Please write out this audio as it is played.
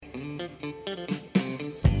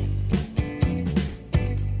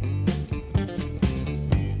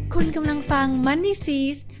ฟัง Money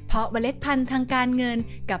Seeds เพาะเมล็ดพันธุ์ทางการเงิน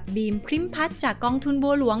กับบีมพริมพัฒน์จากกองทุนบั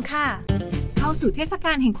วหลวงค่ะเข้าสู่เทศก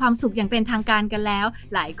าลแห่งความสุขอย่างเป็นทางการกันแล้ว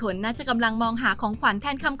หลายคนน่าจะกำลังมองหาของขวัญแท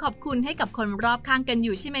นคำขอบคุณให้กับคนรอบข้างกันอ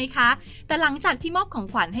ยู่ใช่ไหมคะแต่หลังจากที่มอบของ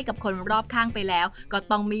ขวัญให้กับคนรอบข้างไปแล้วก็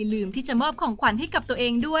ต้องไม่ลืมที่จะมอบของขวัญให้กับตัวเอ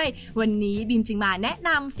งด้วยวันนี้บีมจึงมาแนะน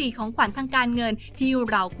ำ4ของขวัญทางการเงินที่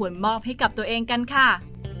เราควรมอบให้กับตัวเองกันค่ะ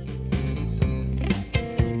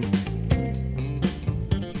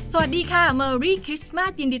สวัสดีค่ะ Merry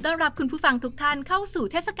Christmas ยินดีต้อนรับคุณผู้ฟังทุกท่านเข้าสู่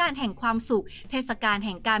เทศกาลแห่งความสุขเทศกาลแ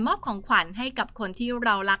ห่งการมอบของขวัญให้กับคนที่เร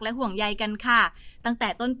ารักและห่วงใยกันค่ะตั้งแต่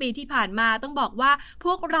ต้นปีที่ผ่านมาต้องบอกว่าพ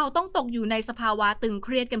วกเราต้องตกอยู่ในสภาวะตึงเค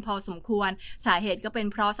รียดกันพอสมควรสาเหตุก็เป็น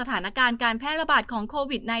เพราะสถานการณ์การแพร่ระบาดของโค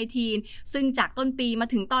วิด -19 ซึ่งจากต้นปีมา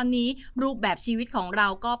ถึงตอนนี้รูปแบบชีวิตของเรา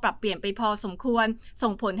ก็ปรับเปลี่ยนไปพอสมควรส่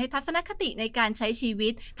งผลให้ทัศนคติในการใช้ชีวิ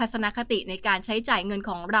ตทัศนคติในการใช้จ่ายเงิน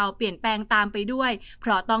ของเราเปลี่ยนแปลงตามไปด้วยเพ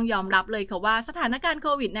ราะต้องยอมรับเลยค่ะว่าสถานการณ์โค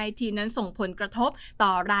วิด -19 นั้นส่งผลกระทบต่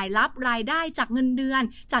อรายรับรายได้จากเงินเดือน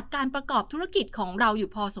จากการประกอบธุรกิจของเราอยู่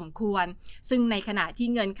พอสมควรซึ่งในขณะที่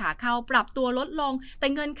เงินขาเข้าปรับตัวลดลงแต่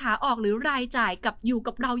เงินขาออกหรือรายจ่ายกับอยู่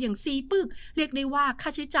กับเราอย่างซีปึกเรียกได้ว่าค่า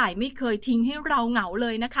ใช้จ่ายไม่เคยทิ้งให้เราเหงาเล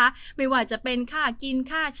ยนะคะไม่ว่าจะเป็นค่ากิน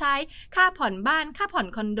ค่าใช้ค่าผ่อนบ้านค่าผ่อน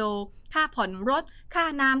คอนโดค่าผ่อนรถค่า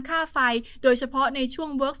น้ำค่าไฟโดยเฉพาะในช่วง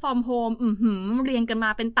work from home เรียงกันม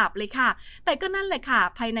าเป็นตับเลยค่ะแต่ก็นั่นแหละค่ะ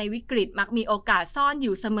ภายในวิกฤตมักมีโอกาสซ่อนอ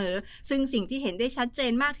ยู่เสมอซึ่งสิ่งที่เห็นได้ชัดเจ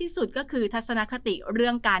นมากที่สุดก็คือทัศนคติเรื่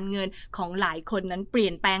องการเงินของหลายคนนั้นเปลี่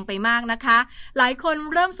ยนแปลงไปมากนะคะหลายคน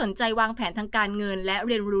เริ่มสนใจวางแผนทางการเงินและเ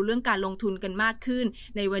รียนรู้เรื่องการลงทุนกันมากขึ้น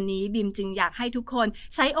ในวันนี้บิมจึงอยากให้ทุกคน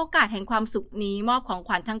ใช้โอกาสแห่งความสุขนี้มอบของข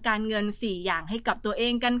วัญทางการเงิน4อย่างให้กับตัวเอ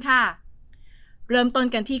งกันค่ะเริ่มต้น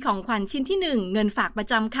กันที่ของขวัญชิ้นที่1เงินฝากประ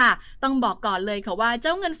จำค่ะต้องบอกก่อนเลยค่ะว่าเจ้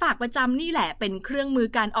าเงินฝากประจำนี่แหละเป็นเครื่องมือ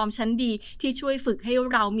การออมชั้นดีที่ช่วยฝึกให้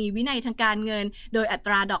เรามีวินัยทางการเงินโดยอัต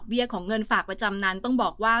ราดอกเบี้ยของเงินฝากประจำนั้นต้องบอ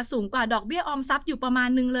กว่าสูงกว่าดอกเบี้ยออมทรัพย์อยู่ประมาณ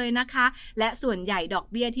นึงเลยนะคะและส่วนใหญ่ดอก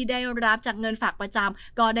เบี้ยที่ได้รับจากเงินฝากประจ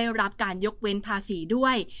ำก็ได้รับการยกเว้นภาษีด้ว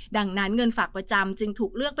ยดังนั้นเงินฝากประจำจึงถู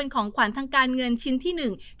กเลือกเป็นของขวัญทางการเงินชิ้นที่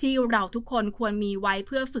1ที่เราทุกคนควรมีไว้เ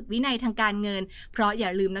พื่อฝึกวินัยทางการเงินเพราะอย่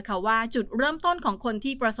าลืมนะคะว่าจุดเริ่มต้นของคน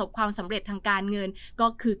ที่ประสบความสำเร็จทางการเงินก็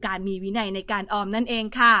คือการมีวินัยในการออมนั่นเอง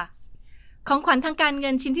ค่ะของขวัญทางการเงิ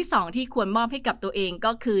นชิ้นที่2ที่ควรมอบให้กับตัวเอง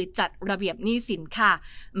ก็คือจัดระเบียบหนี้สินค่ะ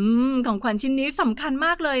ของขวัญชิ้นนี้สำคัญม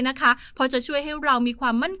ากเลยนะคะเพราะจะช่วยให้เรามีคว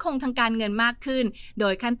ามมั่นคงทางการเงินมากขึ้นโด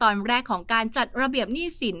ยขั้นตอนแรกของการจัดระเบียบหนี้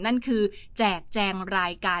สินนั่นคือแจกแจงรา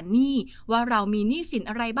ยการหนี้ว่าเรามีหนี้สิน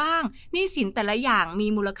อะไรบ้างหนี้สินแต่ละอย่างมี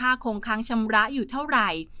มูลค่าคงค้างชำระอยู่เท่าไห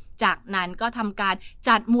ร่จากนั้นก็ทำการ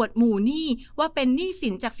จัดหมวดหมู่หนี้ว่าเป็นหนี้สิ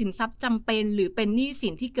นจากสินทรัพย์จำเป็นหรือเป็นหนี้สิ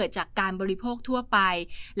นที่เกิดจากการบริโภคทั่วไป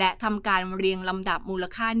และทำการเรียงลำดับมูล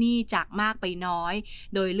ค่าหนี้จากมากไปน้อย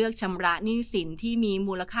โดยเลือกชำระหนี้สินที่มี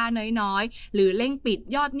มูลค่าน้อยๆหรือเร่งปิด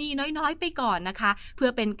ยอดหนี้น้อยๆไปก่อนนะคะเพื่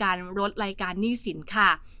อเป็นการลดรายการหนี้สินค่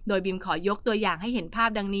ะโดยบิมขอยกตัวอย่างให้เห็นภาพ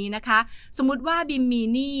ดังนี้นะคะสมมุติว่าบิมมี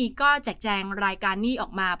หนี้ก็แจกแจงรายการหนี้ออ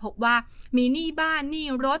กมาพบว่ามีหนี้บ้านหนี้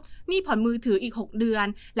รถหนี้ผ่อนมือถืออีก6เดือน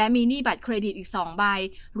และมีหนี้บัตรเครดิตอีก2ใบ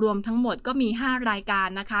รวมทั้งหมดก็มี5รายการ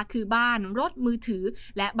นะคะคือบ้านรถมือถือ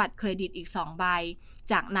และบัตรเครดิตอีก2ใบ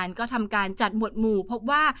จากนั้นก็ทำการจัดหมวดหมู่พบ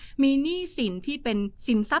ว่ามีหนี้สินที่เป็น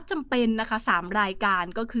สินทรัพย์จำเป็นนะคะ3รายการ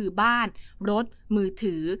ก็คือบ้านรถมือ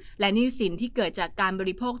ถือและหนี้สินที่เกิดจากการบ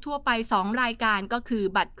ริโภคทั่วไป2รายการก็คือ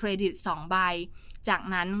บัตรเครดิต2ใบจาก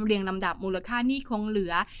นั้นเรียงลำดับมูลค่าหนี้คงเหลื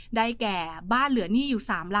อได้แก่บ้านเหลือหนี้อยู่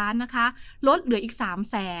3ล้านนะคะรถเหลืออีก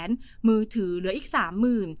300,000มือถือเหลืออีก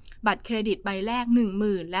30,000บัตรเครดิตใบแรก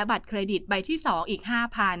 10,000 และบัตรเครดิตใบที่2อีก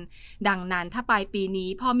 5,000 ดังนั้นถ้าปลายปีนี้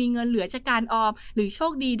พอมีเงินเหลือจากการออมหรือโช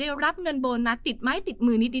คดีได้รับเงินโบนัสติดไม้ติด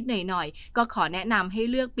มือนิดๆหน่อยๆก็ขอแนะนำให้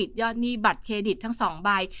เลือกปิดยอดหนี้บัตรเครดิตทั้ง2ใบ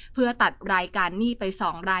เพื่อตัดรายการหนี้ไป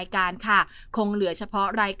2รายการค่ะคงเหลือเฉพาะ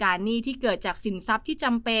รายการหนี้ที่เกิดจากสินทรัพย์ที่จ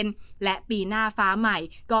ำเป็นและปีหน้าฟ้าใหม่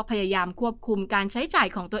ก็พยายามควบคุมการใช้จ่าย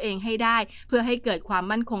ของตัวเองให้ได้เพื่อให้เกิดความ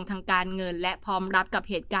มั่นคงทางการเงินและพร้อมรับกับ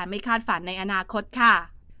เหตุการณ์ไม่คาดฝันในอนาคตค่ะ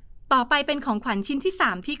ต่อไปเป็นของขวัญชิ้นที่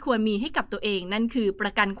3ที่ควรมีให้กับตัวเองนั่นคือปร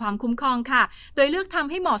ะกันความคุ้มครองค่ะโดยเลือกทำ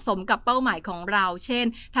ให้เหมาะสมกับเป้าหมายของเราเช่น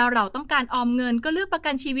ถ้าเราต้องการออมเงินก็เลือกประ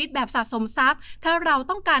กันชีวิตแบบสะสมทรัพย์ถ้าเรา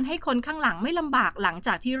ต้องการให้คนข้างหลังไม่ลำบากหลังจ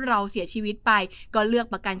ากที่เราเสียชีวิตไปก็เลือก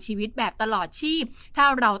ประกันชีวิตแบบตลอดชีพถ้า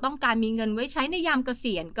เราต้องการมีเงินไว้ใช้ในยามเก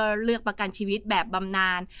ษียณก็เลือกประกันชีวิตแบบบำน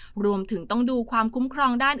าญรวมถึงต้องดูความคุ้มครอ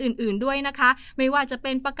งด้านอื่นๆด้วยนะคะไม่ว่าจะเ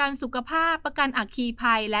ป็นประกันสุขภาพประกันอัคคี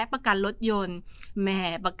ภัยและประกันรถยนต์แหม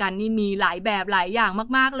ประกัน นี่มีหลายแบบหลายอย่าง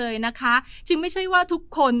มากๆเลยนะคะจึงไม่ใช่ว่าทุก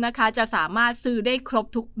คนนะคะจะสามารถซื้อได้ครบ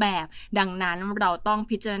ทุกแบบดังนั้นเราต้อง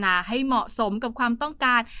พิจารณาให้เหมาะสมกับความต้องก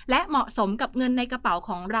ารและเหมาะสมกับเงินในกระเป๋า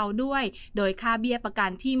ของเราด้วยโดยค่าเบี้ยประกั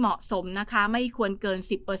นที่เหมาะสมนะคะไม่ควรเกิน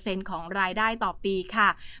 10% ของรายได้ต่อปีค่ะ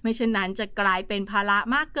ไม่เช่นนั้นจะกลายเป็นภาระ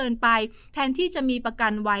มากเกินไปแทนที่จะมีประกั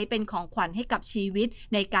นไว้เป็นของขวัญให้กับชีวิต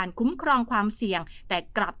ในการคุ้มครองความเสี่ยงแต่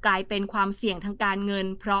กลับกลายเป็นความเสี่ยงทางการเงิน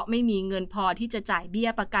เพราะไม่มีเงินพอที่จะจ่ายเบี้ย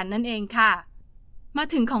ประกันนั่นเองค่ะมา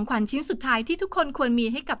ถึงของขวัญชิ้นสุดท้ายที่ทุกคนควรมี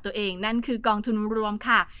ให้กับตัวเองนั่นคือกองทุนรวม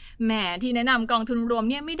ค่ะแหมที่แนะนำกองทุนรวม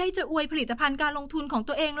เนี่ยไม่ได้จะอวยผลิตภัณฑ์การลงทุนของ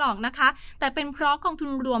ตัวเองหรอกนะคะแต่เป็นเพราะกองทุน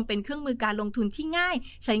รวมเป็นเครื่องมือการลงทุนที่ง่าย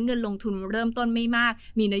ใช้เงินลงทุนเริ่มต้นไม่มาก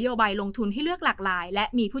มีนโยบายลงทุนให้เลือกหลากหลายและ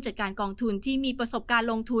มีผู้จัดการกองทุนที่มีประสบการณ์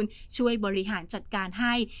ลงทุนช่วยบริหารจัดการใ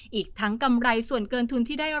ห้อีกทั้งกำไรส่วนเกินทุน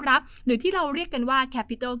ที่ได้รับหรือที่เราเรียกกันว่า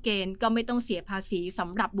capital gain ก็ไม่ต้องเสียภาษีส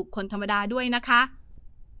ำหรับบุคคลธรรมดาด้วยนะคะ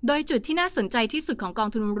โดยจุดที่น่าสนใจที่สุดของกอง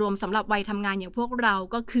ทุนรวมสำหรับวัยทำงานอย่างพวกเรา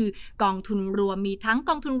ก็คือกองทุนรวมมีทั้ง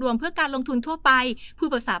กองทุนรวมเพื่อการลงทุนทั่วไปผู้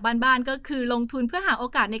ภาษาบ้านๆก็คือลงทุนเพื่อหาโอ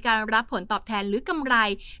กาสในการรับผลตอบแทนหรือกำไร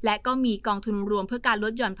และก็มีกองทุนรวมเพื่อการล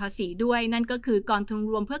ดหย่อนภาษีด้วยนั่นก็คือกองทุน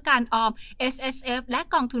รวมเพื่อการออม SSF และ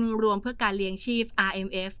กองทุนรวมเพื่อการเลี้ยงชีพ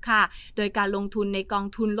RMF ค่ะโดยการลงทุนในกอง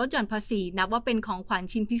ทุนลดหย่อนภาษีนับว่าเป็นของขวัญ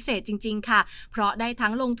ชิ้นพิเศษจริงๆค่ะเพราะได้ทั้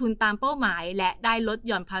งลงทุนตามเป้าหมายและได้ลดห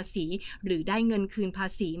ย่อนภาษีหรือได้เงินคืนภา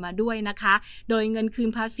ษีมาด้วยนะคะโดยเงินคืน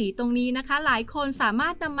ภาษีตรงนี้นะคะหลายคนสามา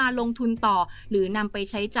รถนำมาลงทุนต่อหรือนำไป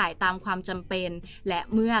ใช้จ่ายตามความจำเป็นและ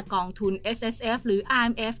เมื่อกองทุน SSF หรือ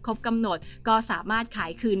RMF ครบกำหนดก็สามารถขา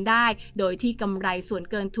ยคืนได้โดยที่กำไรส่วน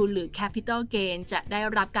เกินทุนหรือ Capital Gain จะได้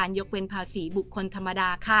รับการยกเว้นภาษีบุคคลธรรมดา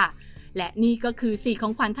ค่ะและนี่ก็คือ4ขอ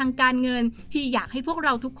งขวัญทางการเงินที่อยากให้พวกเร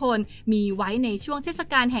าทุกคนมีไว้ในช่วงเทศ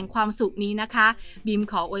กาลแห่งความสุขนี้นะคะบิม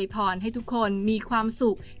ขออวยพรให้ทุกคนมีความสุ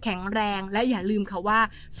ขแข็งแรงและอย่าลืมค่ะว่า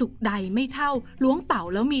สุขใดไม่เท่าล้วงเป๋า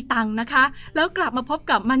แล้วมีตังค์นะคะแล้วกลับมาพบ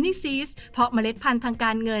กับ Money Seeds เพราะเมล็ดพันธุ์ทางก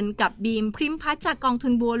ารเงินกับบีมพริมพัฒน์จากกองทุ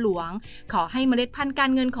นบัวหลวงขอให้เมล็ดพันธุ์กา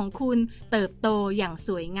รเงินของคุณเติบโตอย่างส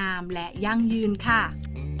วยงามและยั่งยืนค่ะ